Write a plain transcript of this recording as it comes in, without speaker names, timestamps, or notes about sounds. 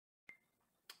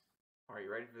Are you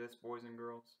ready for this, boys and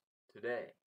girls?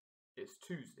 Today is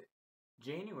Tuesday,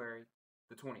 January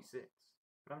the 26th.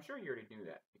 But I'm sure you already knew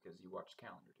that because you watched the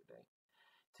calendar today.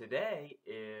 Today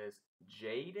is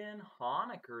Jayden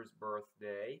Honaker's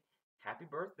birthday. Happy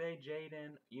birthday,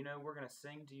 Jayden. You know, we're going to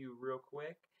sing to you real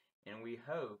quick, and we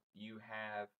hope you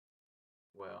have,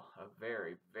 well, a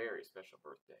very, very special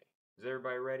birthday. Is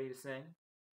everybody ready to sing?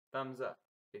 Thumbs up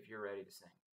if you're ready to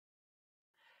sing.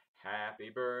 Happy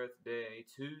birthday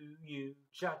to you,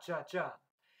 cha-cha-cha.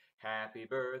 Happy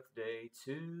birthday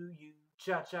to you,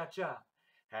 cha-cha-cha.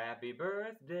 Happy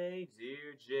birthday,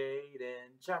 dear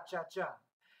Jayden, cha-cha-cha.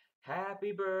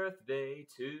 Happy birthday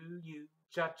to you,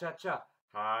 cha-cha-cha.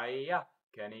 Hiya,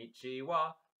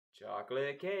 konnichiwa,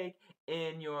 chocolate cake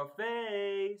in your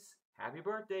face. Happy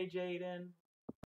birthday, Jayden.